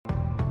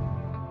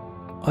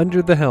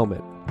Under the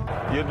Helmet.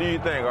 You do your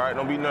thing, all right?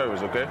 Don't be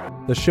nervous, okay?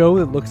 The show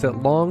that looks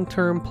at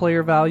long-term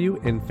player value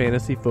in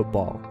fantasy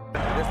football.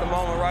 It's the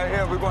moment right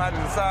here. We're going to have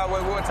to decide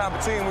what type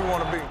of team we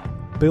want to be.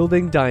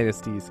 Building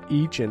dynasties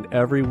each and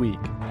every week.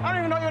 I don't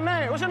even know your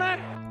name. What's your name?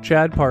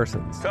 Chad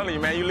Parsons. Telling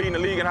you, man, you leading the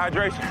league in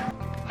hydration.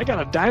 I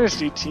got a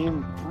Dynasty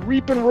team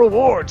reaping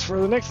rewards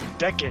for the next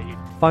decade.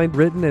 Find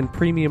written and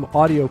premium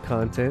audio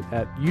content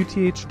at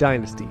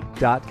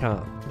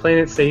uthdynasty.com. Playing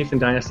it safe in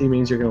Dynasty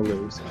means you're going to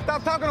lose.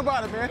 Stop talking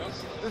about it, man.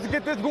 Let's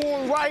get this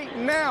going right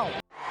now.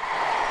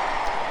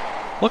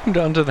 Welcome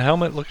to Under the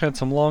Helmet, looking at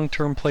some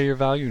long-term player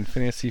value in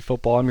fantasy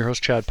football. I'm your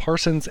host, Chad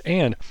Parsons,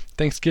 and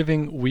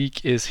Thanksgiving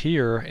week is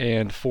here,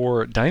 and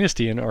for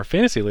Dynasty in our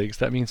fantasy leagues,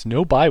 that means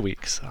no bye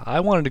weeks. I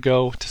wanted to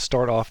go, to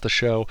start off the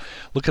show,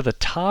 look at the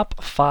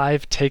top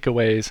 5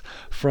 takeaways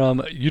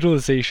from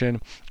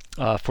utilization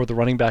for the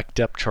running back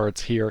depth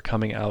charts here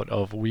coming out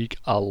of week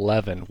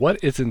 11.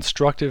 What is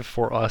instructive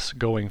for us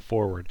going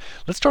forward?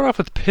 Let's start off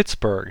with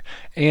Pittsburgh,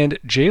 and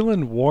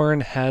Jaylen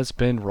Warren has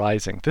been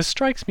rising. This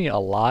strikes me a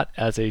lot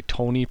as a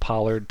Tony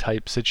Pollard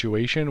type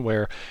situation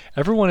where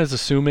everyone is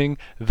assuming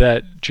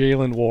that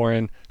Jaylen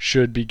Warren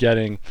should be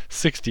getting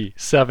 60,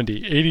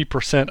 70,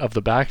 80% of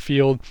the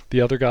backfield.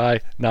 The other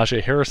guy,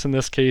 Najee Harris in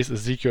this case,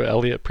 Ezekiel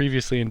Elliott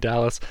previously in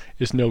Dallas,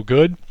 is no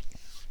good.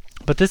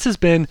 But this has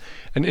been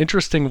an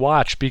interesting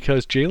watch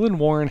because Jaylen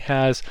Warren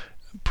has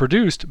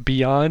produced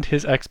beyond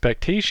his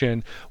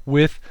expectation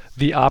with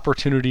the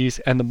opportunities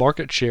and the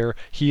market share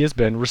he has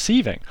been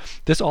receiving.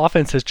 This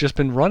offense has just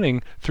been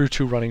running through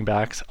 2 running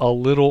backs a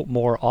little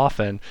more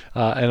often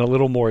and a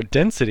little more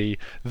density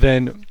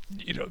than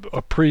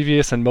a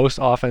previous and most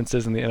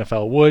offenses in the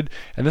NFL would.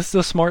 And this is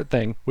a smart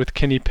thing with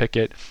Kenny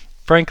Pickett,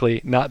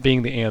 frankly, not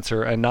being the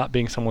answer and not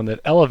being someone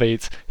that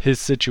elevates his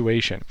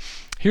situation.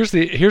 Here's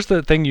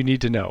the thing you need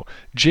to know.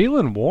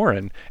 Jaylen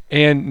Warren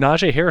and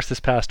Najee Harris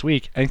this past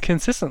week, and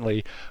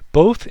consistently,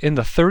 both in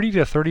the 30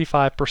 to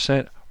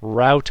 35%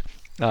 route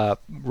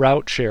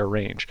share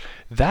range.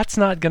 That's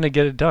not going to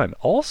get it done.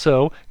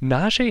 Also,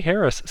 Najee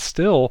Harris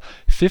still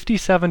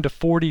 57 to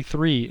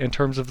 43 in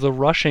terms of the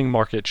rushing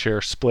market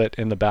share split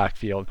in the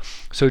backfield.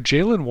 So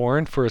Jaylen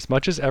Warren, for as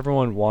much as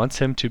everyone wants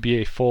him to be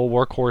a full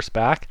workhorse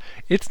back,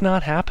 it's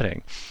not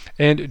happening.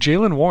 And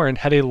Jaylen Warren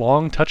had a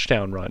long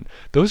touchdown run.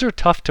 Those are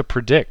tough to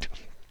predict.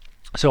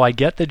 So I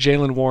get that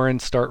Jaylen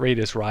Warren's start rate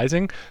is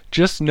rising.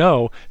 Just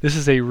know this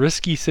is a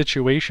risky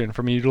situation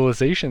from a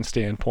utilization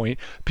standpoint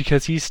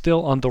because he's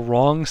still on the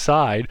wrong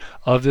side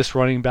of this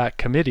running back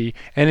committee,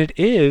 and it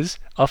is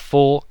a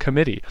full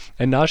committee.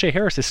 And Najee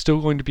Harris is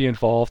still going to be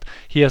involved.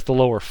 He has the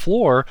lower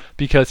floor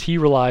because he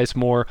relies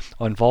more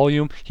on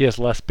volume. He has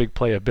less big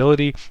play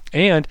ability,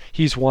 and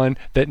he's one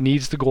that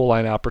needs the goal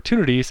line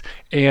opportunities.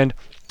 And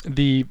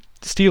the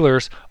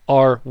Steelers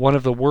are one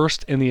of the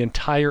worst in the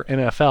entire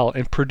NFL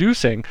in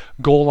producing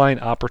goal line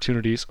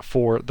opportunities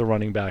for the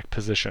running back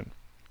position.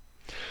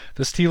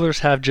 The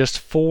Steelers have just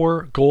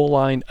 4 goal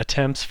line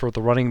attempts for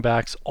the running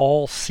backs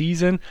all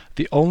season.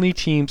 The only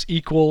teams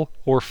equal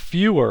or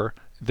fewer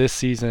this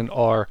season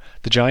are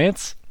the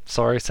Giants,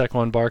 sorry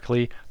Saquon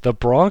Barkley, the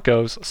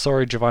Broncos,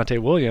 sorry Javonte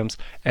Williams,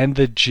 and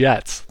the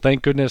Jets.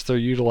 Thank goodness they're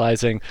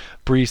utilizing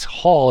Breece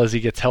Hall as he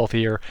gets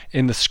healthier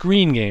in the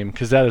screen game,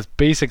 because that has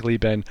basically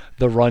been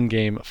the run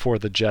game for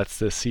the Jets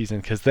this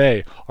season because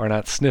they are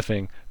not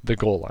sniffing the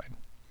goal line.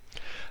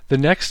 The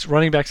next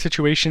running back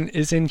situation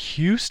is in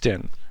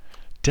Houston.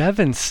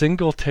 Devin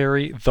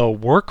Singletary, the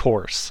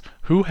workhorse.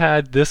 Who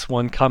had this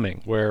one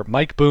coming, where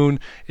Mike Boone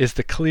is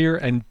the clear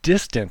and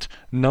distant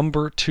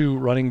number 2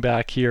 running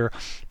back here?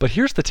 But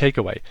here's the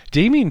takeaway.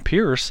 Dameon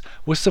Pierce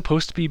was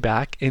supposed to be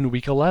back in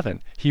week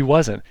 11. He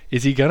wasn't.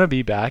 Is he going to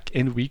be back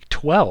in week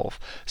 12?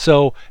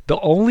 So the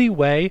only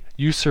way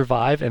you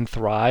survive and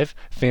thrive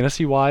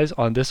fantasy-wise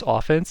on this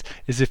offense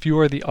is if you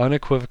are the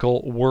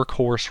unequivocal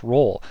workhorse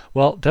role.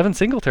 Well, Devin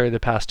Singletary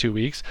the past 2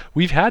 weeks,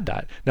 we've had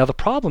that. Now the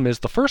problem is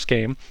the first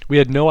game, we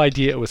had no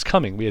idea it was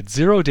coming. We had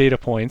 0 data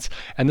points,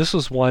 and this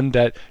was one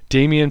that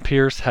Dameon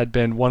Pierce had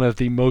been one of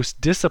the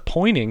most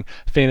disappointing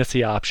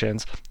fantasy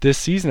options this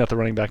season at the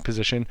running back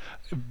position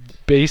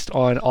based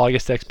on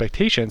August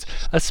expectations,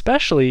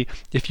 especially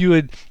if you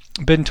had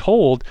been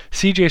told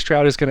CJ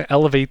Stroud is going to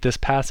elevate this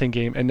passing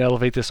game and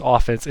elevate this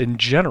offense in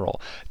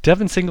general.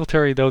 Devin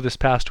Singletary, though, this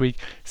past week,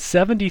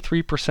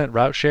 73%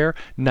 route share,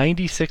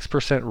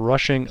 96%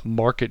 rushing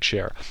market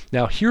share.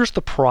 Now, here's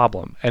the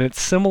problem, and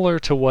it's similar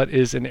to what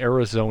is in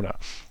Arizona,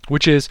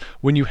 which is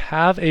when you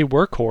have a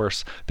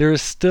workhorse, there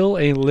is still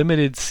a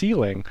limited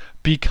ceiling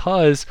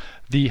because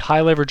the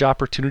high leverage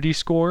opportunity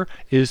score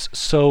is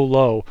so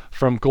low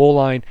from goal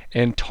line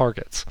and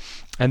targets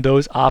and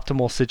those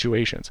optimal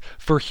situations.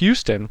 For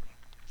Houston,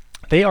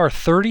 they are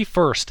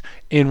 31st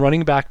in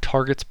running back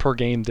targets per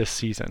game this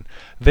season.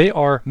 They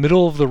are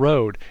middle of the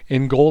road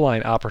in goal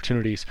line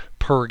opportunities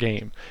per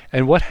game.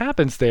 And what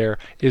happens there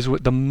is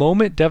the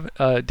moment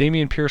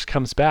Dameon Pierce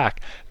comes back,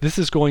 this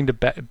is going to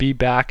be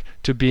back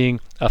to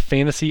being a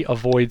fantasy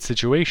avoid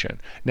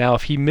situation. Now,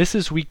 if he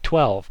misses week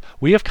 12,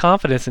 we have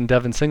confidence in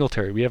Devin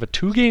Singletary. We have a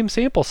 2-game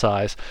sample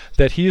size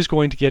that he is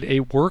going to get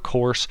a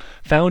workhorse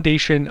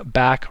foundation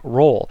back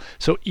role.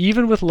 So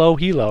even with low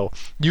HLO,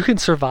 you can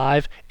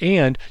survive,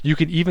 and you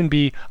can even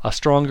be a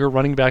stronger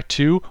running back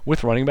 2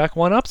 with running back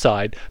 1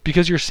 upside,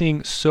 because you're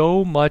seeing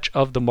so much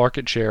of the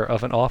market share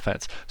of an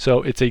offense.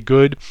 So it's a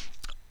good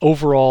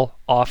overall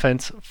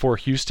offense for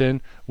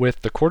Houston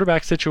with the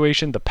quarterback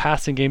situation, the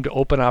passing game to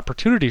open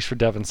opportunities for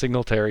Devin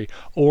Singletary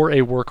or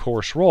a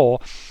workhorse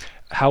role.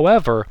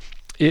 However,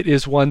 it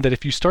is one that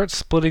if you start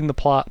splitting the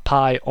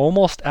pie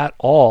almost at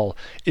all,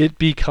 it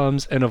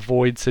becomes an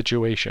avoid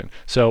situation.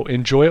 So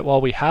enjoy it while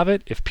we have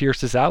it. If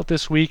Pierce is out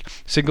this week,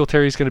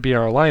 Singletary is going to be in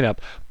our lineup.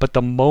 But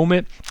the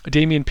moment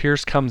Dameon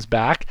Pierce comes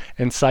back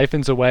and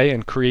siphons away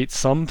and creates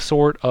some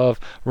sort of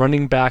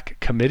running back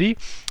committee,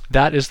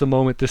 that is the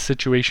moment this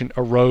situation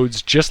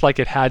erodes, just like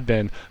it had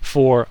been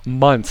for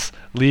months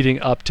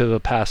leading up to the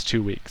past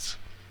 2 weeks.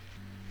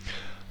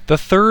 The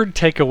third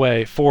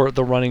takeaway for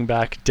the running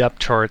back depth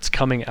charts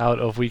coming out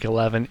of Week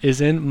 11 is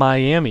in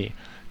Miami.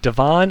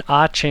 Devon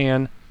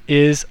Achane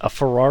is a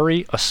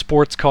Ferrari, a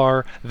sports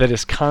car that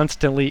is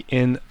constantly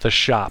in the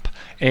shop.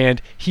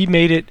 And he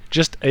made it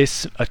just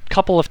a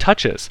couple of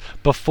touches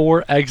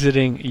before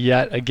exiting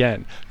yet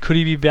again. Could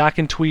he be back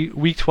in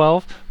Week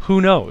 12? Who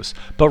knows?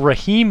 But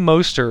Raheem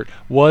Mostert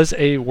was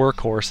a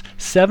workhorse,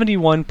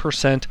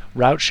 71%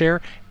 route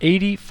share,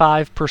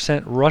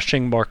 85%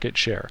 rushing market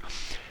share.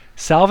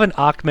 Salvon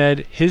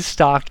Ahmed, his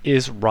stock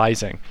is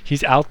rising.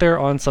 He's out there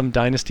on some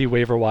Dynasty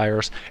waiver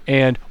wires,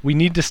 and we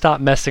need to stop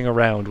messing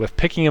around with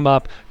picking him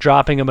up,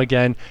 dropping him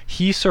again.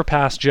 He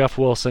surpassed Jeff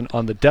Wilson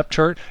on the depth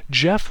chart.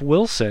 Jeff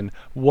Wilson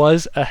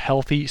was a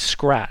healthy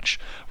scratch.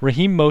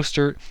 Raheem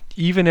Mostert,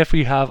 even if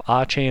we have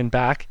Achane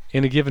back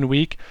in a given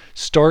week,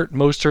 start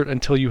Mostert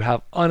until you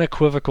have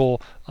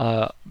unequivocal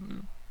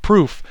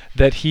proof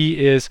that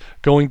he is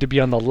going to be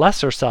on the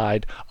lesser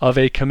side of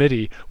a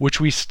committee, which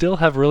we still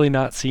have really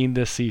not seen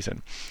this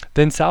season.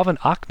 Then Salvon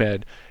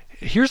Ahmed,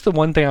 here's the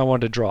one thing I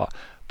want to draw.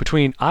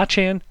 Between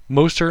Achane,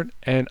 Mostert,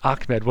 and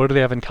Ahmed, what do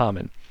they have in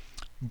common?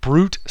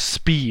 Brute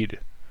speed.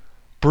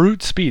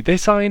 Brute speed. They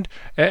signed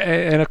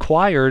and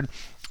acquired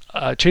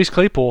Chase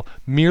Claypool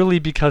merely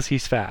because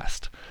he's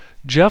fast.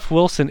 Jeff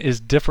Wilson is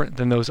different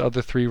than those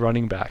other 3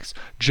 running backs.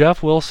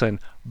 Jeff Wilson,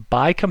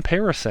 by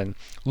comparison,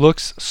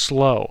 looks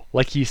slow,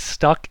 like he's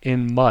stuck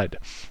in mud.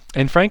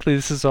 And frankly,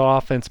 this is an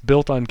offense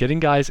built on getting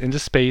guys into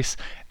space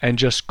and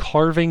just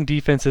carving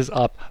defenses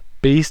up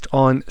based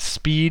on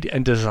speed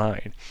and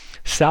design.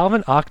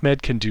 Salvon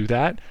Ahmed can do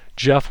that.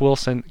 Jeff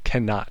Wilson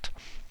cannot.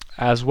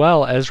 As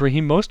well as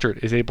Raheem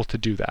Mostert is able to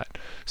do that.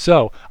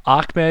 So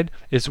Ahmed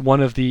is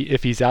one of the,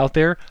 if he's out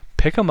there,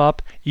 pick him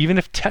up, even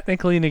if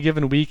technically in a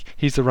given week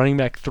he's the running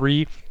back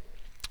 3,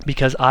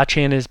 because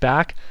Achane is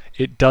back,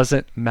 it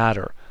doesn't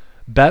matter.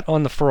 Bet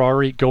on the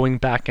Ferrari going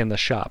back in the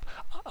shop.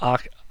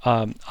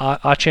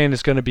 Achane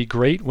is going to be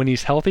great when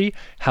he's healthy.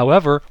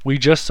 However, we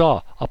just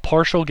saw a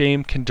partial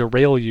game can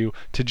derail you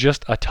to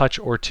just a touch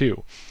or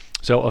 2.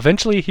 So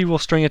eventually he will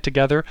string it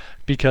together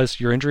because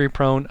you're injury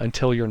prone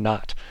until you're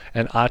not.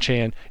 And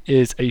Achane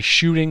is a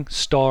shooting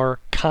star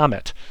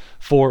comet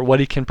for what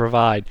he can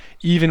provide,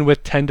 even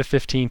with 10 to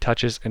 15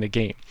 touches in a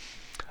game.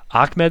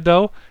 Ahmed,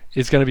 though,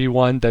 is going to be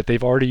one that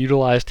they've already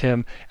utilized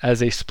him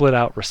as a split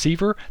out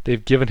receiver.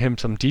 They've given him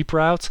some deep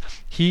routes.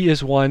 He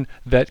is one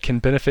that can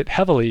benefit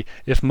heavily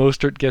if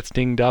Mostert gets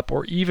dinged up,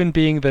 or even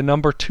being the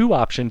number 2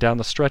 option down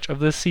the stretch of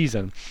this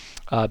season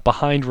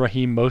behind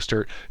Raheem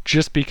Mostert,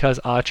 just because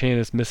Achane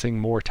is missing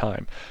more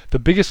time. The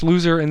biggest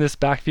loser in this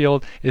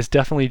backfield is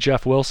definitely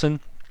Jeff Wilson.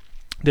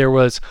 There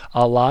was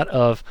a lot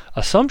of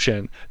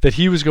assumption that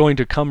he was going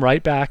to come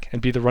right back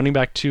and be the running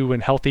back 2 when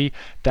healthy.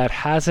 That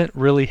hasn't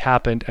really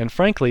happened, and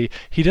frankly,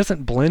 he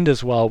doesn't blend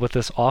as well with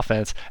this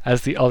offense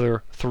as the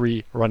other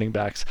 3 running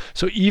backs.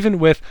 So even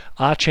with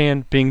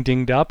Achane being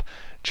dinged up,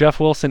 Jeff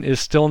Wilson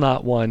is still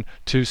not one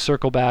to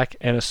circle back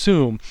and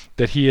assume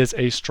that he is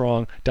a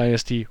strong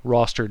Dynasty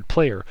rostered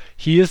player.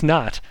 He is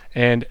not,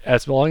 and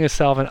as long as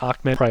Salvon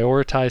Ahmed,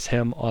 prioritize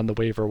him on the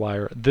waiver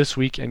wire this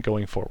week and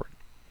going forward.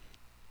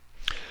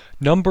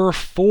 Number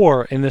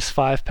 4 in this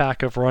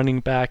 5-pack of running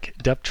back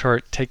depth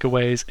chart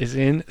takeaways is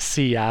in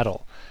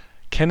Seattle.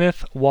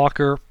 Kenneth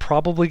Walker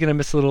probably going to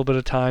miss a little bit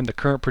of time. The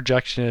current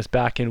projection is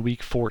back in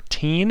week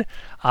 14.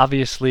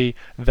 Obviously,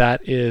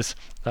 that is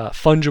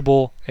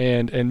fungible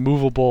and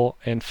movable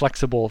and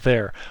flexible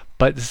there.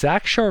 But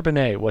Zach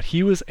Charbonnet, what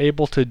he was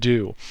able to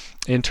do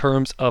in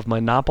terms of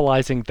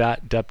monopolizing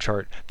that depth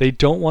chart, they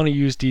don't want to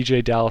use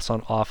DJ Dallas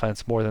on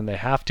offense more than they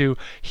have to.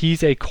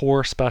 He's a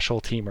core special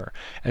teamer.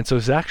 And so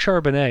Zach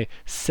Charbonnet,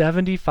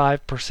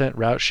 75%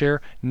 route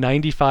share,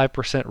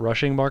 95%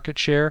 rushing market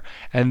share,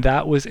 and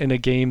that was in a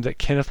game that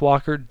Kenneth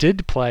Walker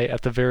did play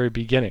at the very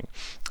beginning.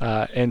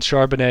 And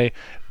Charbonnet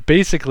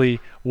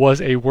basically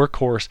was a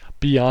workhorse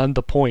beyond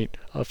the point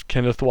of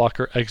Kenneth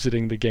Walker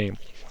exiting the game.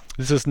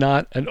 This is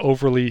not an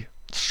overly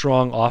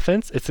strong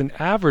offense. It's an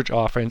average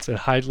offense and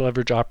high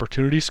leverage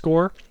opportunity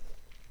score.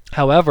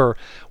 However,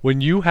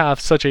 when you have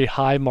such a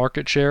high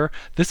market share,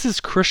 this is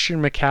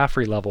Christian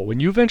McCaffrey level.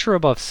 When you venture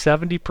above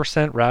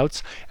 70%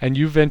 routes and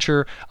you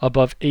venture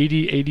above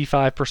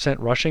 80-85%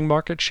 rushing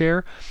market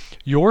share,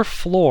 your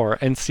floor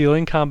and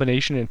ceiling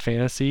combination in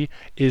fantasy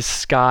is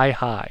sky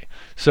high.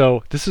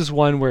 So this is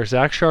one where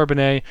Zach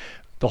Charbonnet,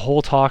 the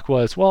whole talk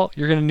was, well,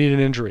 you're going to need an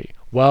injury.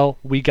 Well,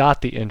 we got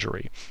the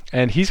injury.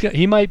 And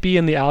he might be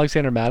in the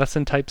Alexander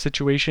Madison type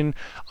situation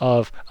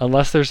of,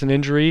 unless there's an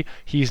injury,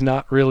 he's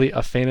not really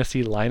a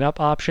fantasy lineup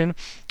option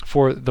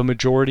for the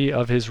majority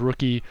of his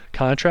rookie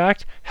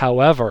contract.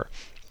 However,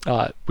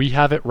 we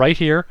have it right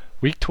here,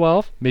 week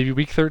 12, maybe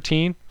week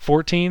 13,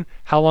 14.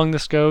 How long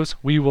this goes,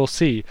 we will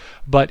see.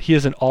 But he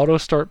is an auto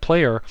start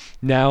player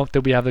now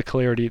that we have the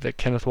clarity that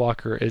Kenneth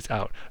Walker is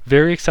out.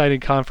 Very exciting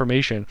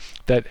confirmation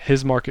that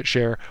his market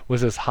share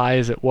was as high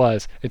as it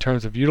was in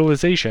terms of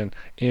utilization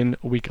in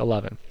week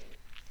 11.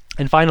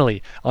 And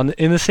finally,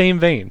 in the same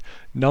vein,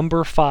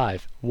 number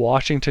 5,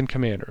 Washington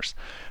Commanders.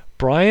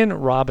 Brian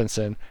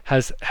Robinson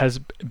has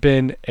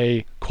been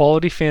a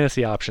quality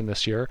fantasy option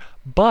this year,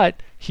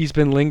 but he's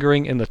been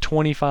lingering in the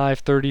 25,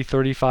 30,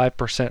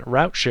 35%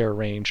 route share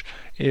range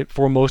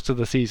for most of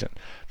the season.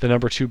 The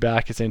number 2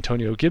 back is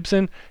Antonio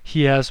Gibson.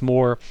 He has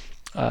more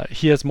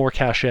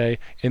cachet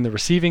in the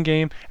receiving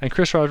game, and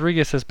Chris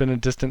Rodriguez has been a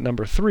distant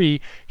number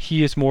 3.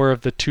 He is more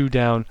of the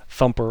 2-down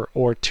thumper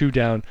or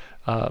 2-down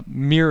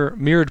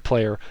mirrored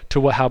player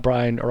to how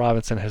Brian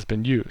Robinson has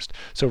been used.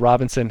 So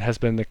Robinson has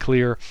been the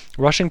clear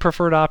rushing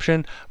preferred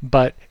option,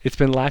 but it's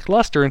been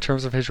lackluster in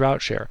terms of his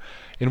route share.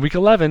 In week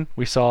 11,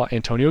 we saw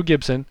Antonio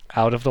Gibson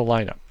out of the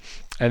lineup,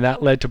 and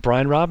that led to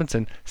Brian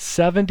Robinson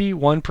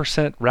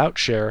 71% route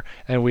share,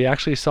 and we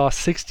actually saw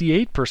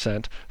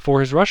 68% for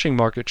his rushing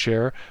market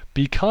share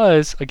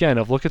because,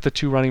 again, look at the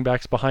 2 running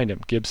backs behind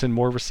him. Gibson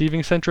more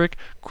receiving centric,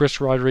 Chris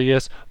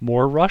Rodriguez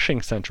more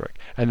rushing centric,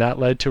 and that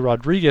led to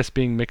Rodriguez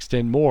being mixed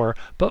in more,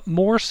 but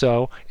more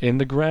so in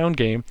the ground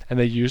game, and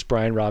they used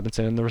Brian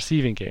Robinson in the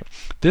receiving game.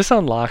 This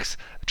unlocks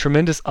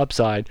tremendous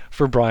upside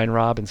for Brian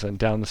Robinson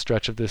down the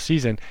stretch of this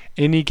season.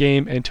 Any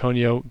game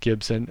Antonio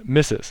Gibson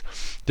misses.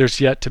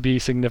 There's yet to be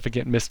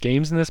significant missed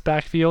games in this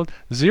backfield.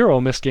 0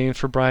 missed games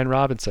for Brian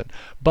Robinson.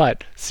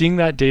 But seeing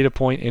that data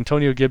point,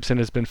 Antonio Gibson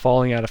has been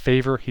falling out of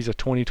favor. He's a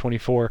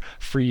 2024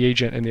 free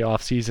agent in the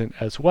offseason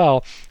as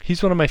well.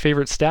 He's one of my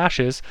favorite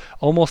stashes,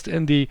 almost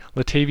in the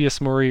Latavius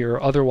Murray or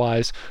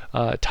otherwise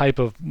type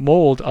of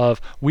mold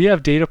of, we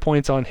have data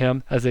points on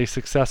him as a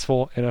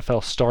successful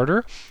NFL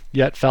starter,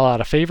 yet fell out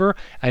of favor,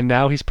 and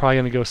now he's probably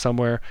going to go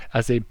somewhere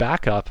as a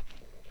backup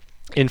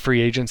in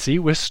free agency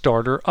with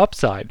starter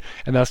upside,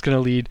 and that's going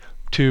to lead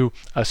to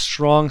a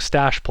strong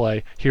stash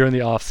play here in the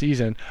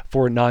offseason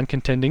for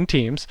non-contending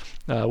teams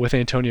with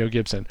Antonio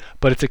Gibson.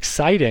 But it's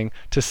exciting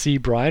to see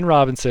Brian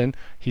Robinson.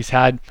 He's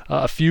had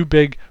a few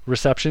big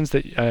receptions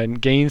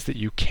and gains that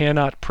you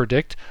cannot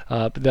predict,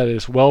 that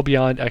is well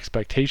beyond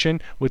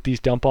expectation with these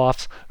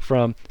dump-offs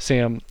from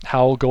Sam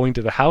Howell going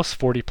to the house,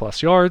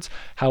 40-plus yards.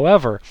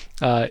 However,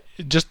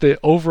 just the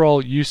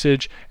overall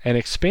usage and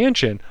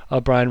expansion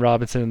of Brian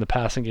Robinson in the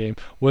passing game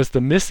was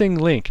the missing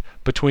link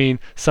between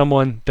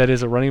someone that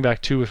is a running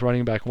back 2 with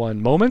running back 1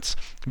 moments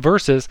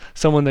versus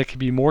someone that can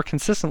be more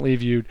consistently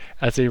viewed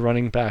as a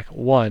running back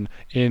 1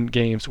 in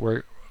games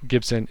where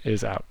Gibson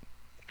is out.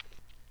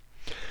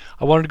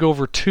 I wanted to go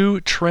over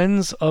 2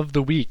 trends of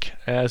the week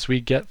as we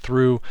get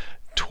through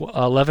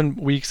 11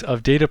 weeks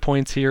of data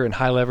points here in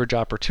high leverage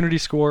opportunity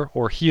score,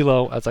 or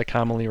HLO as I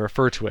commonly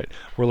refer to it.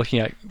 We're looking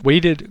at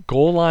weighted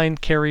goal line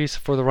carries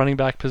for the running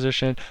back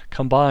position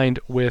combined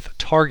with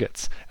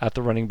targets at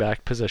the running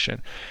back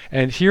position.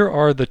 And here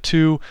are the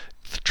 2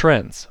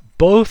 trends.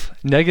 Both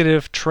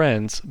negative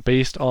trends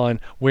based on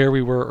where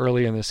we were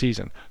early in the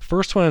season.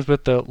 First one is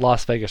with the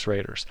Las Vegas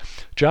Raiders.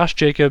 Josh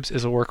Jacobs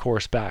is a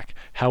workhorse back.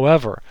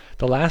 However,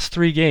 the last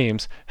 3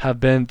 games have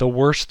been the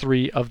worst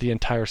 3 of the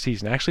entire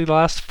season. Actually, the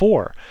last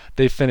 4,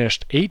 they've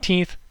finished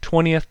 18th,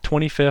 20th,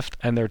 25th,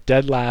 and they're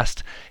dead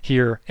last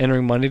here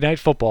entering Monday Night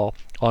Football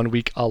on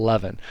week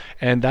 11.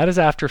 And that is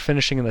after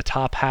finishing in the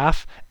top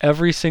half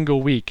every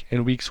single week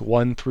in weeks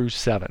 1 through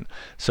 7.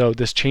 So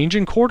this change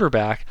in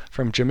quarterback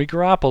from Jimmy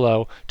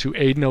Garoppolo to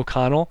Aiden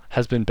O'Connell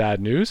has been bad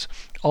news.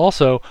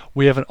 Also,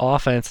 we have an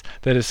offense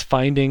that is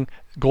finding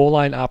goal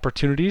line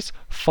opportunities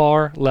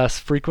far less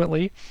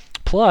frequently.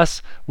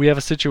 Plus, we have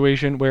a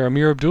situation where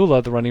Amir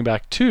Abdullah, the running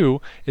back 2,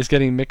 is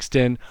getting mixed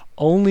in,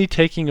 only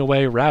taking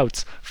away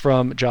routes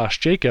from Josh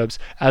Jacobs,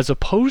 as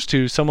opposed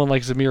to someone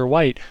like Zamir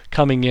White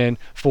coming in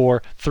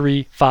for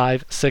 3,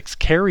 5, 6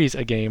 carries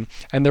a game,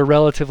 and they're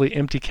relatively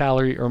empty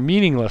calorie or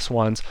meaningless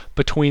ones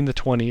between the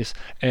 20s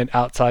and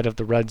outside of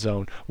the red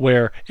zone,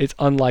 where it's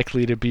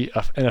unlikely to be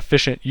an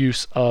efficient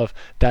use of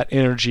that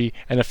energy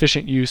and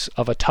efficient use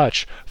of a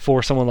touch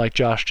for someone like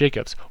Josh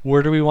Jacobs.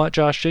 Where do we want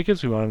Josh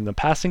Jacobs? We want him in the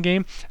passing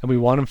game, and we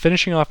want him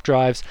finishing off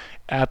drives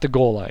at the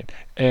goal line.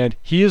 And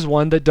he is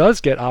one that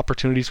does get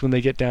opportunities when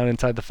they get down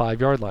inside the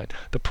 5-yard line.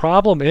 The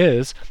problem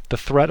is the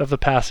threat of the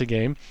passing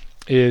game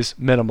is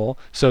minimal,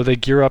 so they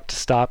gear up to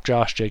stop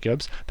Josh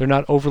Jacobs. They're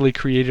not overly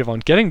creative on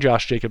getting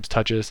Josh Jacobs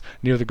touches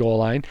near the goal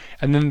line.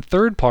 And then the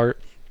third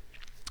part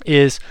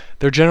is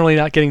they're generally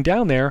not getting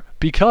down there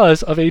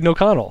because of Aiden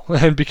O'Connell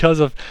and because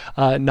of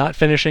not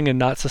finishing and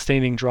not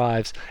sustaining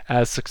drives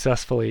as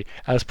successfully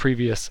as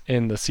previous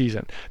in the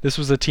season. This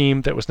was a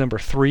team that was number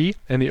 3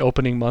 in the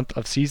opening month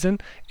of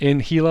season in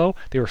HLO.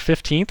 They were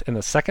 15th in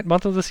the second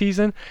month of the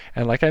season,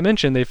 and like I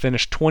mentioned, they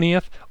finished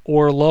 20th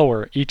or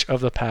lower each of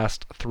the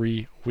past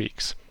 3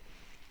 weeks.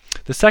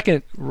 The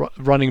second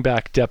running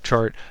back depth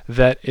chart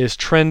that is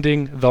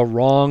trending the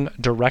wrong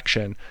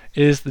direction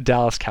is the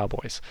Dallas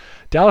Cowboys.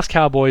 Dallas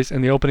Cowboys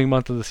in the opening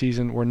month of the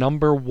season were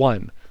numero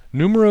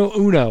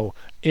uno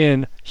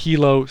in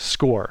HLO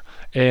score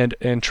and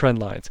trend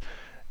lines.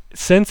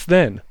 Since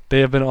then,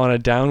 they have been on a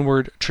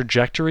downward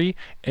trajectory,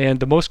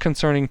 and the most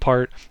concerning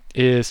part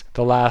is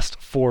the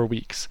last 4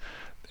 weeks.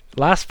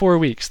 Last 4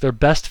 weeks, their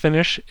best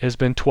finish has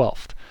been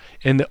 12th.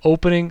 In the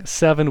opening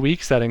 7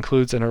 weeks, that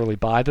includes an early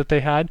bye that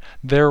they had,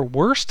 their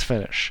worst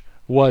finish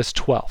was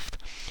 12th.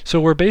 So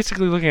we're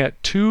basically looking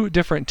at 2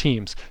 different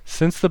teams.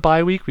 Since the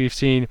bye week, we've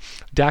seen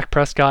Dak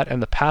Prescott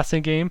and the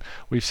passing game.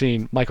 We've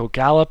seen Michael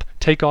Gallup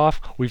take off.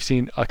 We've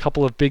seen a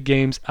couple of big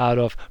games out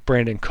of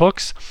Brandon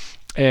Cooks.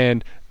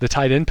 And the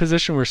tight end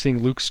position, we're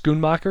seeing Luke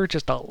Schoonmaker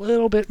just a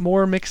little bit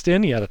more mixed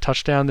in. He had a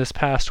touchdown this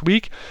past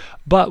week.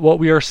 But what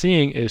we are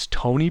seeing is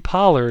Tony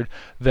Pollard,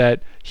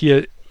 that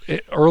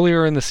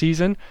earlier in the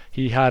season,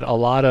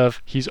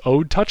 he's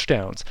owed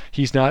touchdowns.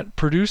 He's not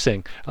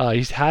producing.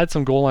 He's had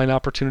some goal line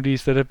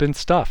opportunities that have been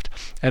stuffed.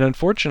 And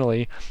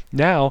unfortunately,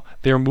 now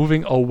they're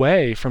moving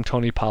away from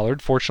Tony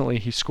Pollard. Fortunately,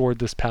 he scored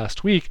this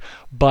past week,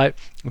 but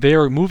they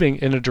are moving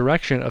in a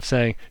direction of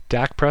saying,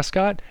 Dak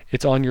Prescott,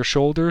 it's on your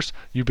shoulders.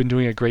 You've been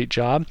doing a great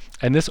job.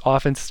 And this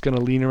offense is going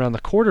to lean around the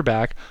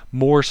quarterback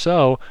more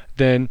so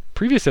than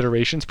previous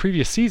iterations,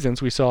 previous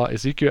seasons. We saw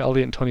Ezekiel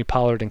Elliott and Tony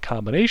Pollard in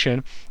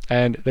combination,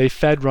 and they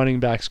fed running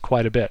backs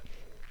quite a bit.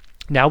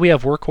 Now we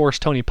have workhorse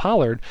Tony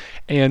Pollard,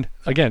 and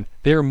again,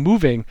 they're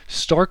moving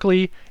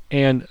starkly,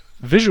 and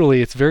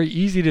visually it's very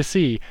easy to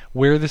see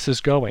where this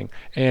is going.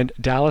 And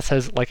Dallas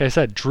has, like I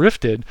said,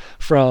 drifted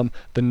from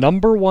the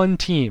number 1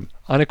 team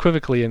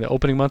unequivocally in the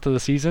opening month of the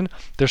season.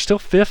 They're still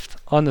 5th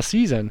on the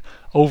season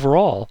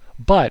overall,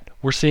 but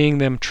we're seeing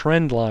them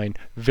trend line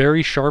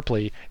very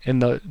sharply in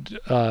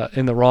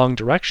the wrong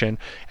direction,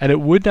 and it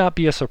would not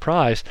be a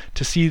surprise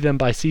to see them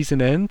by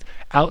season end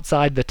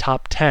outside the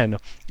top 10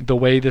 the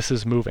way this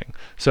is moving.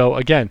 So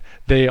again,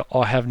 they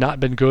have not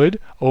been good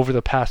over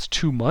the past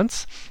 2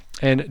 months.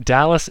 And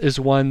Dallas is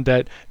one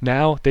that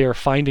now they are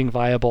finding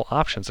viable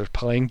options. They're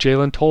playing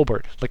Jalen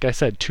Tolbert. Like I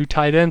said, 2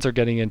 tight ends are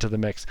getting into the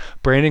mix.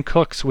 Brandon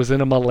Cooks was in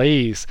a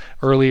malaise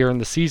earlier in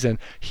the season.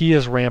 He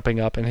is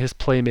ramping up in his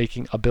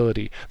playmaking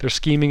ability. They're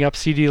scheming up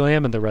CeeDee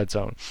Lamb in the red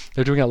zone.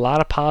 They're doing a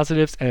lot of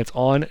positives, and it's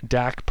on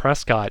Dak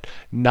Prescott,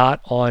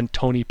 not on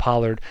Tony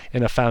Pollard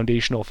in a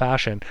foundational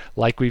fashion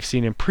like we've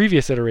seen in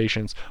previous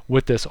iterations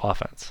with this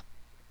offense.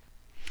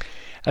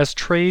 As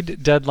trade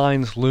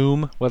deadlines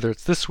loom, whether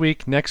it's this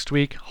week, next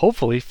week,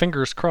 hopefully,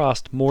 fingers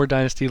crossed, more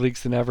Dynasty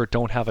leagues than ever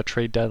don't have a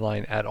trade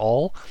deadline at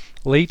all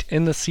late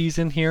in the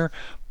season here.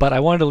 But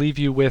I wanted to leave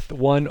you with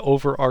one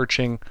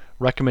overarching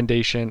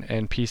recommendation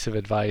and piece of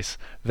advice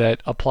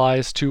that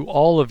applies to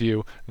all of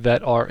you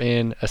that are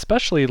in,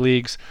 especially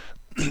leagues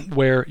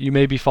where you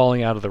may be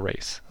falling out of the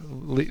race.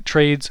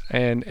 Trades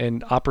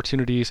and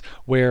opportunities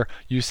where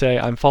you say,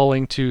 I'm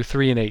falling to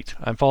 3-8,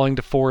 I'm falling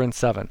to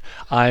 4-7,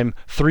 I'm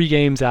 3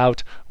 games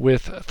out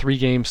with 3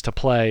 games to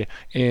play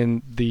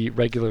in the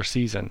regular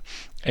season,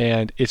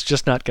 and it's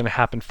just not going to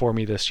happen for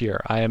me this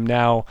year. I am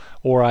now,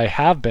 or I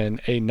have been,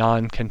 a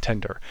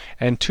non-contender.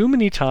 And too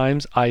many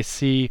times I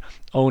see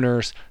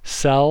owners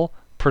sell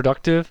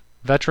productive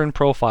veteran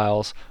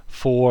profiles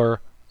for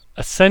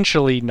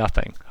essentially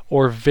nothing,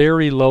 or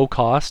very low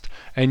cost,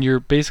 and you're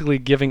basically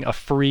giving a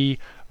free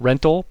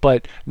rental,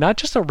 but not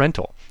just a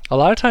rental. A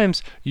lot of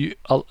times,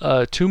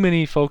 too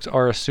many folks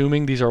are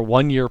assuming these are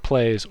 1-year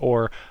plays,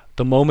 or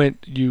the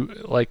moment you,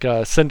 like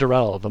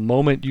Cinderella, the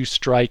moment you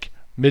strike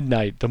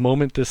midnight, the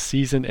moment this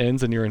season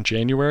ends and you're in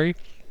January,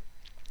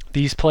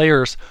 these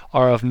players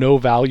are of no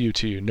value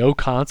to you, no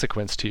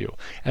consequence to you.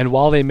 And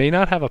while they may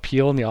not have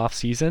appeal in the off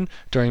season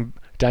during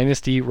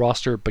Dynasty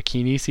roster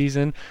bikini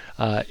season,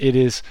 it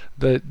is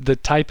the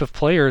type of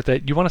player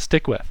that you want to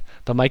stick with,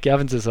 the Mike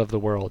Evanses of the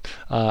world.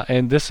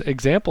 And this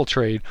example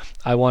trade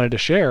I wanted to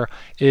share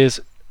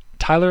is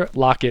Tyler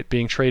Lockett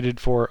being traded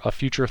for a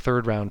future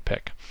 3rd round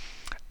pick.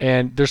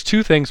 And there's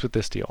 2 things with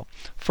this deal.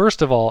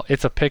 First of all,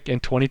 it's a pick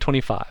in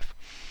 2025.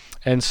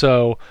 And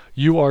so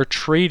you are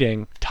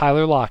trading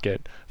Tyler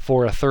Lockett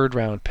for a 3rd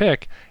round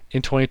pick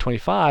in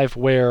 2025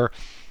 where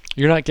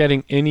you're not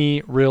getting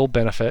any real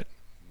benefit.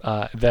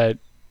 That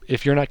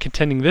if you're not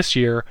contending this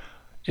year,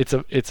 it's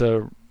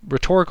a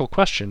rhetorical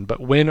question, but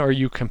when are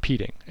you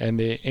competing? And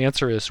the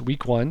answer is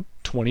week 1,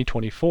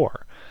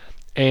 2024.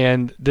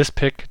 And this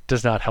pick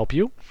does not help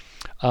you.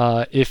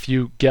 If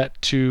you get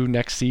to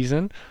next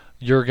season,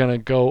 you're going to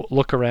go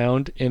look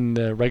around in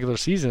the regular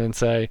season and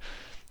say,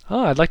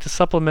 I'd like to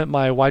supplement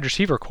my wide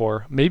receiver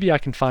core. Maybe I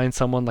can find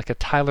someone like a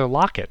Tyler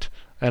Lockett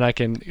and I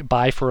can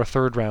buy for a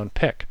 3rd round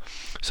pick.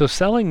 So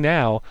selling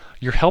now,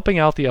 you're helping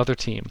out the other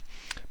team.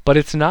 But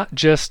it's not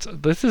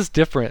just, this is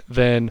different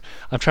than,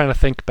 I'm trying to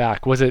think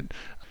back, was it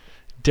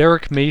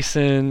Derek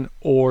Mason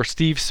or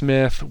Steve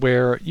Smith,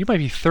 where you might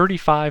be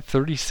 35,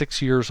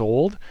 36 years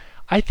old?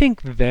 I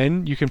think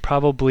then you can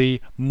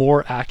probably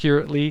more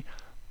accurately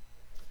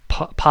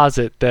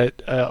posit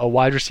that a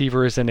wide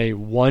receiver is in a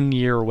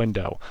 1-year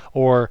window,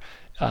 or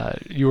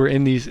you were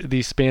in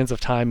these spans of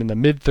time in the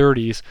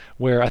mid-30s,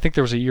 where I think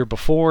there was a year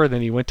before,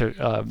 then he went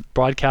to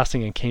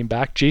broadcasting and came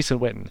back. Jason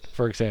Witten,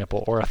 for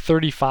example, or a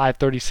 35,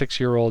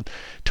 36-year-old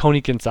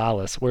Tony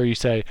Gonzalez, where you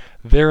say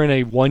they're in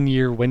a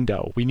 1-year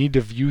window. We need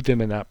to view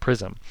them in that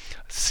prism.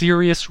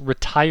 Serious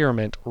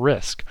retirement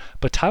risk.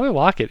 But Tyler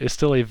Lockett is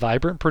still a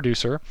vibrant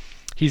producer.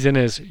 He's in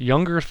his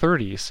younger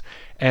 30s,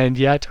 and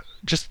yet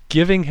just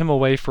giving him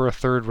away for a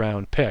 3rd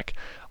round pick,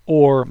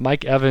 or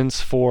Mike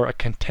Evans for a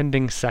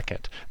contending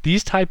 2nd.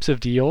 These types of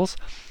deals,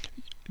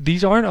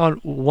 these aren't on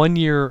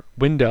 1-year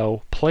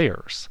window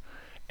players.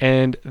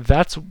 And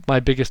that's my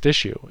biggest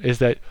issue, is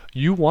that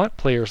you want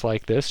players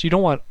like this. You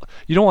don't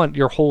want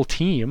your whole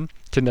team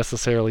to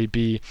necessarily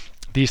be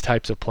these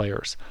types of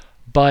players.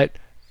 But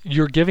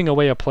you're giving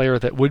away a player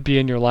that would be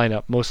in your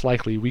lineup most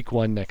likely week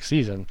 1 next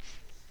season.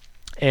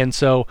 And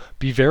so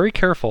be very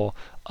careful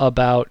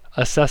about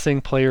assessing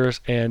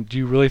players, and do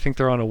you really think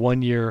they're on a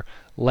 1-year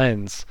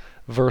lens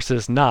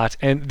versus not?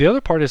 And the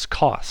other part is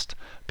cost,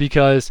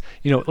 because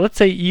let's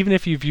say even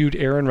if you viewed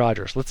Aaron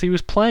Rodgers, let's say he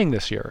was playing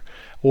this year,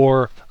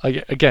 or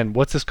again,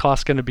 what's his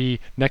cost going to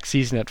be next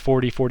season at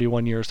 40,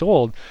 41 years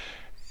old?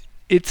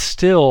 It's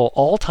still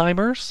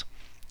all-timers.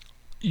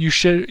 You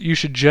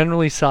should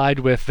generally side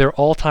with their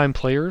all-time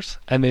players,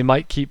 and they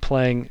might keep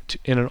playing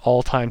in an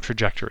all-time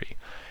trajectory.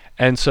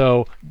 And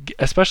so,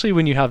 especially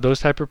when you have those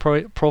type of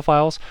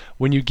profiles,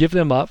 when you give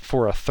them up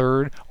for a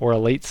 3rd or a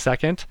late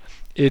 2nd,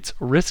 it's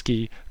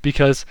risky,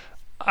 because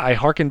I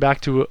hearken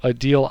back to a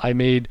deal I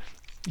made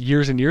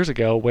years and years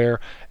ago where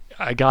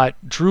I got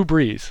Drew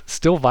Brees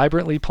still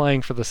vibrantly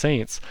playing for the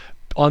Saints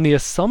on the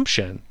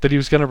assumption that he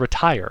was going to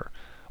retire.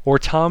 Or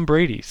Tom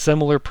Brady,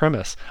 similar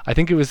premise. I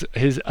think it was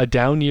a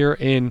down year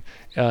in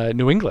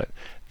New England.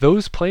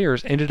 Those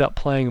players ended up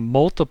playing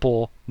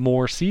multiple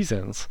more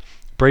seasons.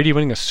 Brady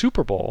winning a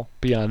Super Bowl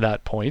beyond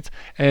that point,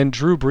 and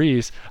Drew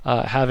Brees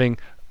having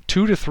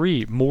 2 to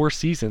 3 more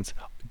seasons,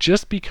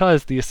 just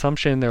because the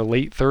assumption in their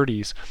late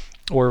 30s,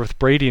 or with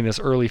Brady in his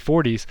early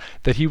 40s,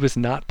 that he was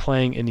not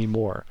playing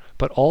anymore.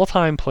 But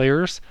all-time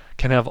players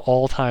can have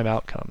all-time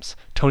outcomes.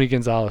 Tony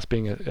Gonzalez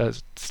being a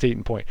state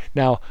in point.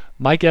 Now,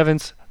 Mike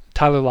Evans,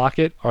 Tyler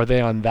Lockett, are they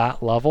on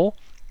that level?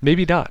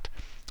 Maybe not.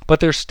 But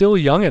they're still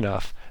young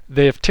enough.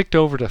 They have ticked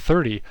over to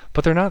 30,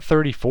 but they're not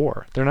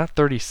 34. They're not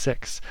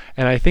 36.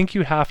 And I think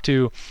you have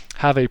to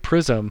have a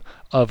prism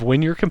of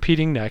when you're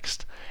competing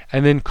next,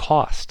 and then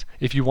cost.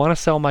 If you want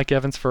to sell Mike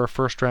Evans for a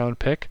 1st round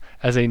pick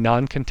as a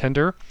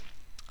non-contender,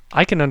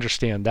 I can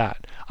understand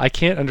that. I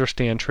can't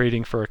understand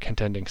trading for a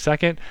contending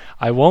 2nd.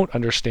 I won't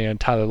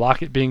understand Tyler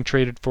Lockett being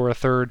traded for a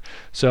 3rd.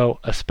 So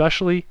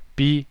especially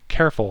be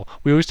careful.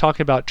 We always talk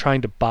about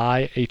trying to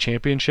buy a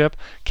championship,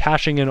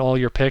 cashing in all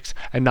your picks,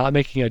 and not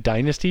making a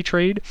dynasty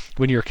trade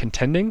when you're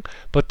contending.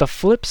 But the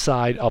flip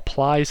side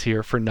applies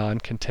here for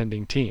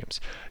non-contending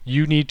teams.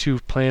 You need to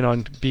plan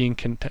on being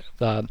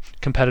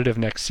competitive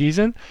next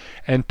season,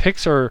 and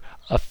picks are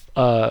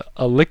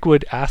a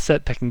liquid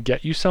asset that can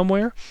get you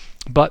somewhere.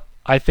 But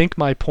I think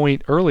my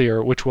point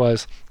earlier, which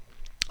was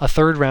a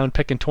 3rd round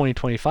pick in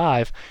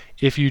 2025,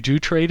 if you do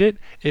trade it,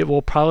 it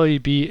will probably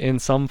be in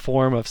some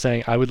form of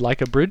saying, I would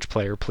like a bridge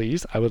player,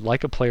 please. I would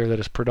like a player that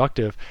is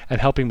productive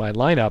and helping my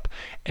lineup.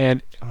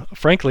 And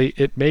frankly,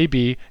 it may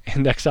be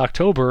in next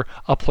October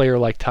a player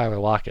like Tyler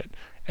Lockett.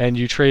 And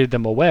you traded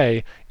them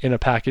away in a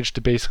package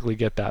to basically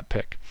get that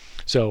pick.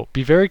 So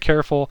be very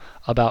careful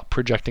about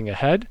projecting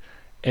ahead,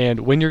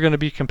 and when you're going to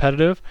be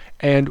competitive,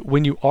 and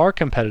when you are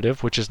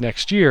competitive, which is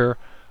next year,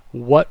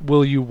 what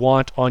will you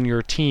want on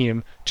your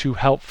team to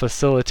help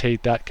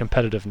facilitate that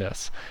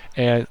competitiveness?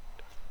 And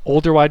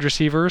older wide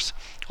receivers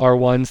are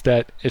ones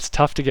that it's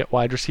tough to get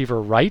wide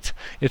receiver right.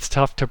 It's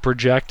tough to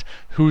project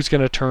who's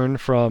going to turn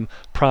from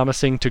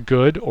promising to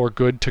good or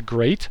good to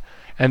great.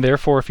 And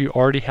therefore, if you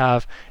already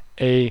have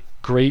a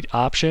great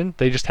option,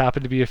 they just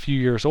happen to be a few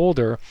years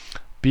older,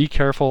 be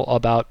careful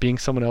about being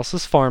someone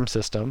else's farm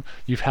system.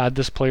 You've had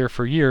this player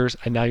for years,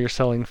 and now you're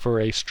selling for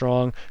a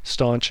strong,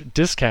 staunch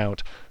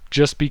discount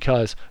just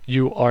because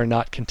you are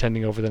not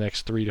contending over the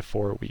next 3 to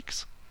 4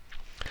 weeks.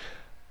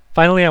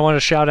 Finally, I want to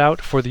shout out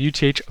for the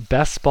UTH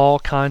Best Ball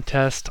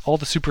Contest. All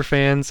the super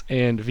fans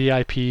and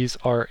VIPs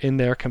are in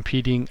there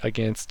competing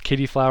against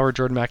Katie Flower,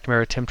 Jordan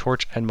McNamara, Tim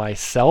Torch, and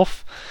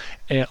myself.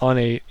 on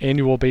a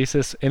annual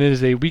basis, and it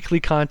is a weekly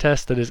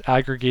contest that is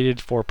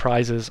aggregated for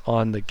prizes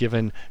on the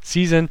given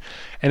season.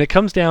 And it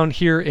comes down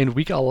here in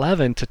week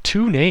 11 to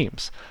two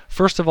names.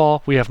 First of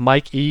all, we have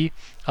Mike E.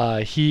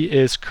 He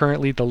is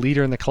currently the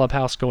leader in the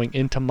clubhouse going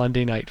into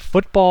Monday Night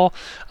Football.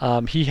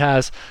 He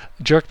has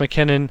Jerick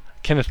McKinnon,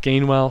 Kenneth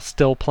Gainwell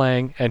still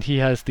playing, and he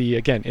has the,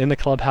 again, in the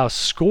clubhouse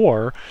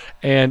score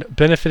and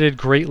benefited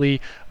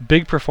greatly.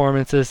 Big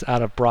performances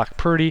out of Brock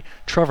Purdy.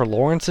 Trevor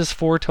Lawrence's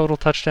 4 total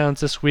touchdowns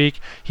this week.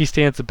 He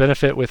stands to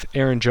benefit with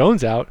Aaron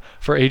Jones out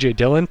for A.J.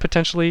 Dillon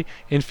potentially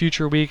in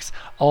future weeks.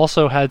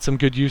 Also had some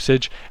good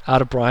usage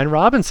out of Brian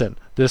Robinson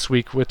this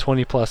week with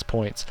 20-plus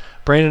points.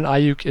 Brandon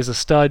Ayuk is a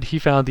stud. He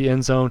found the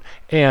end zone,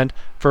 and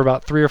for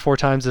about 3 or 4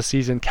 times this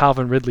season,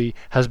 Calvin Ridley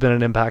has been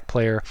an impact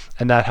player,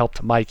 and that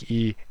helped Mike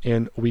E.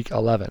 in Week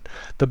 11.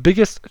 The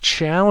biggest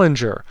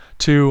challenger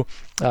to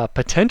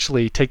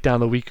potentially take down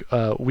the Week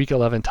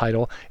 11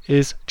 title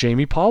is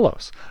Jamie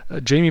Paulos.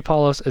 Jamie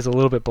Paulos is a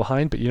little bit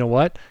behind, but you know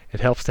what? It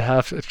helps to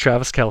have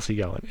Travis Kelce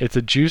going. It's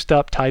a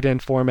juiced-up tight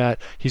end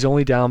format. He's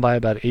only down by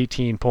about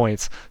 18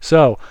 points.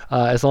 So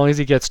as long as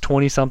he gets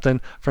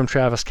 20-something from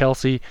Travis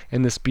Kelce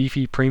in this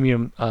beefy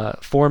premium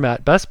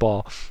format best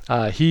ball,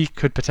 he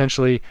could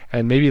potentially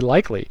and maybe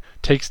likely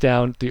takes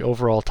down the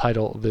overall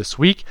title this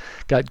week.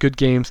 Got good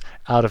games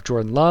out of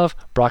Jordan Love.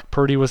 Brock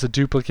Purdy was a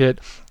duplicate.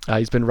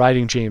 He's been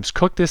riding James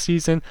Cook this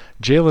season.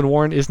 Jaylen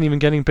Warren isn't even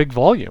getting big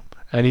volume,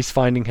 and he's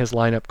finding his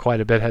lineup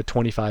quite a bit, had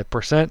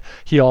 25%.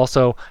 He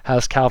also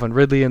has Calvin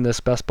Ridley in this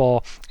best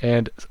ball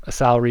and a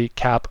salary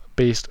cap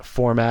based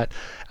format,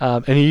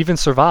 and he even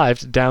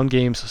survived down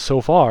games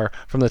so far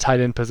from the tight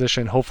end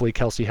position. Hopefully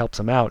Kelce helps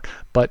him out,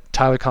 but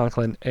Tyler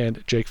Conklin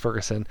and Jake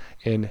Ferguson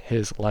in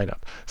his lineup.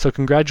 So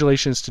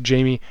congratulations to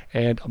Jamie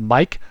and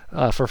Mike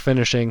for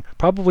finishing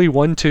probably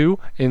 1-2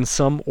 in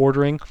some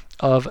ordering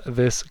of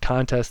this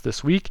contest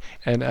this week.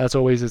 And as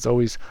always, it's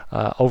always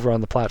over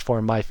on the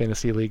platform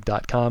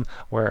myfantasyleague.com,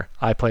 where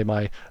I play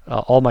my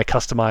all my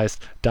customized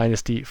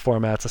Dynasty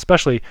formats,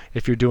 especially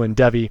if you're doing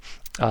Devy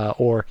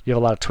or you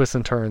have a lot of twists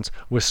and turns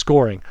with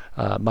scoring.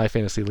 My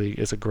Fantasy League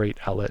is a great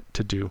outlet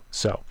to do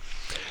so.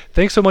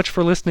 Thanks so much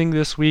for listening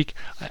this week.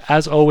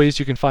 As always,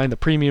 you can find the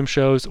premium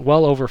shows,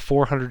 well over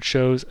 400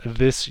 shows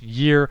this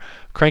year,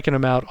 cranking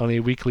them out on a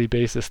weekly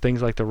basis.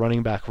 Things like the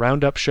Running Back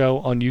Roundup show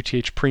on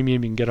UTH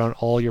Premium, you can get on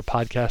all your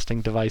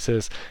podcasting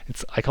devices.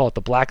 I call it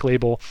the Black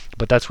Label,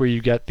 but that's where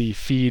you get the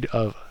feed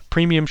of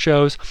premium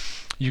shows.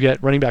 You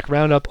get Running Back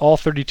Roundup, all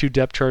 32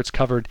 depth charts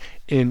covered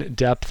in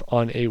depth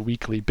on a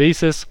weekly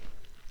basis.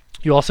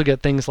 You also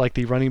get things like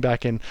the running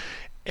back and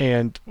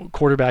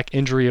quarterback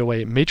injury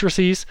away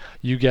matrices.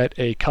 You get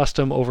a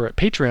custom over at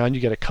Patreon. You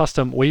get a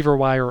custom waiver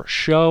wire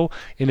show,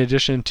 in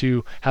addition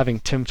to having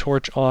Tim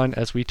Torch on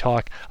as we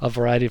talk a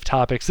variety of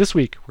topics. This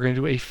week, we're going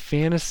to do a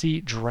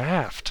fantasy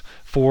draft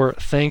for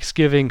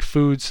Thanksgiving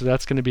food, so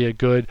that's going to be a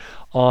good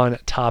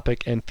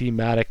on-topic and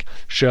thematic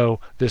show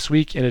this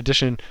week, in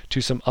addition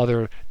to some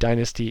other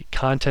Dynasty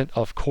content,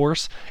 of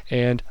course,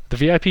 and the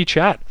VIP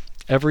chat.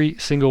 Every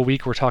single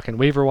week we're talking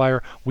waiver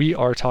wire, we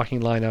are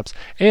talking lineups,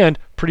 and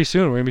pretty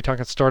soon we're going to be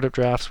talking startup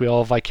drafts. We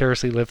all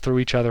vicariously live through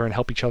each other and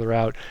help each other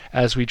out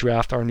as we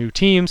draft our new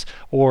teams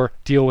or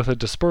deal with a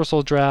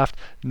dispersal draft,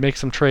 make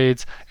some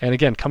trades. And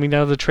again, coming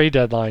down to the trade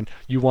deadline,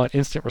 you want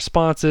instant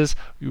responses.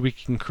 We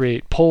can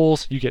create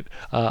polls. You get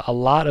a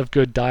lot of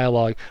good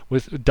dialogue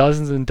with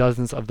dozens and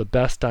dozens of the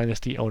best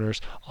Dynasty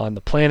owners on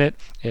the planet,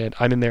 and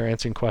I'm in there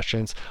answering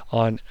questions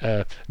on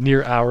a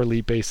near hourly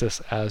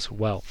basis as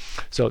well.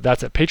 So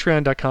that's at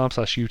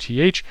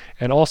patreon.com/UTH.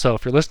 And also,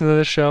 if you're listening to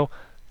this show,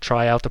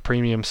 try out the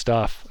premium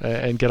stuff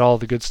and get all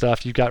the good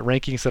stuff. You've got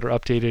rankings that are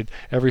updated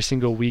every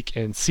single week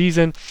and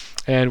season,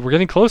 and we're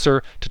getting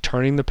closer to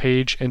turning the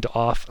page into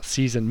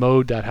off-season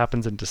mode. That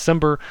happens in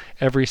December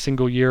every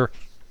single year,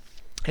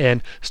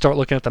 and start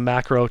looking at the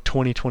macro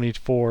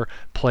 2024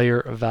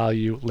 player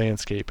value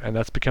landscape, and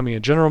that's becoming a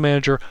general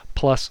manager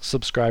plus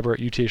subscriber at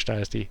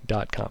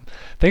uthdynasty.com.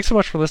 Thanks so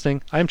much for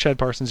listening. I'm Chad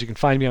Parsons. You can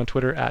find me on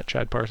Twitter at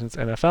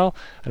ChadParsonsNFL,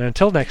 and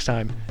until next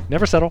time,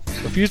 never settle,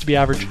 refuse to be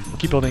average,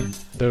 keep building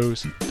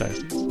those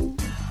dynasties.